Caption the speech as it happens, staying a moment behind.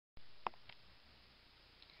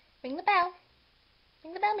Ring the bell.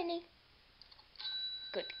 Ring the bell, Minnie.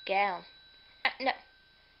 Good girl. No.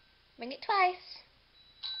 Ring it twice.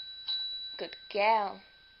 Good girl.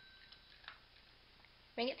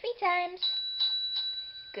 Ring it 3 times.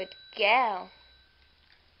 Good girl.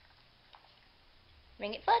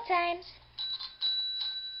 Ring it 4 times.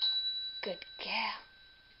 Good girl.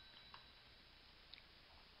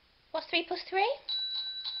 What's 3 plus 3?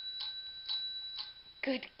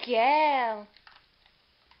 Good girl.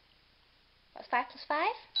 What's 5 plus 5?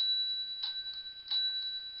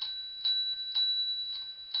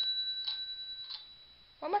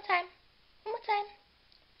 One more time. One more time.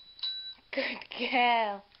 Good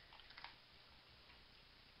girl.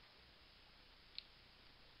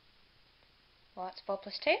 What's 4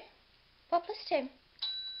 plus 2? 4 plus 2.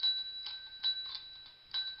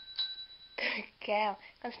 Good girl.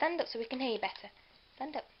 Go and stand up so we can hear you better.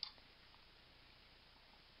 Stand up.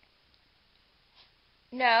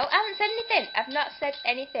 No, I haven't said anything. I've not said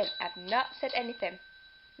anything. I've not said anything.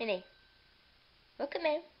 Minnie, look at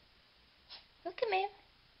me. Look at me.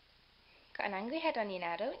 Got an angry head on you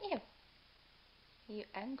now, don't you? You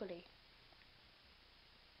angry.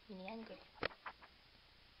 Minnie angry.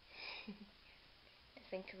 Let's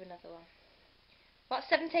think of another one. What's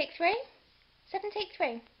 7 take 3? 7 take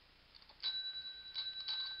 3.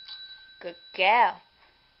 Good girl.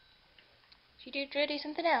 Should you do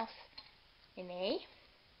something else? Minnie.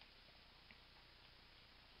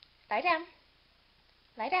 Lie down.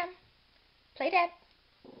 Lie down. Play dead.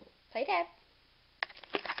 Play dead.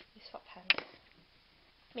 You swap hands.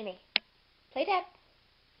 Minnie. Play dead.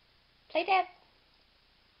 Play dead.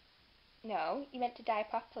 No, you meant to die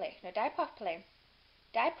properly. No, die properly.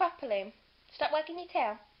 Die properly. Stop wagging your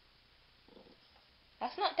tail.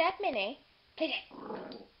 That's not dead, Minnie. Play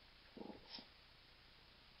dead.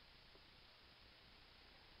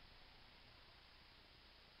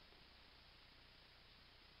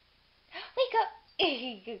 Wake up.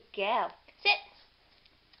 Good girl. Sit.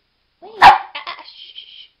 Wave.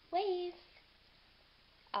 Shh. Wave.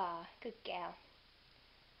 Ah, good girl.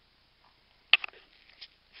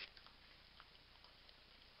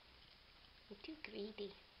 You're too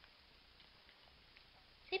greedy.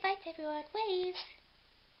 Say bye to everyone. Wave.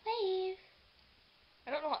 Wave.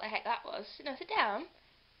 I don't know what the heck that was. No, sit down.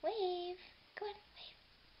 Wave. Go on,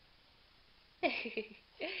 wave.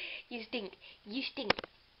 You stink. You stink.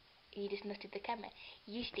 You just nutted the camera.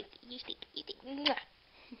 You stink. You stink. You stink. Mwah.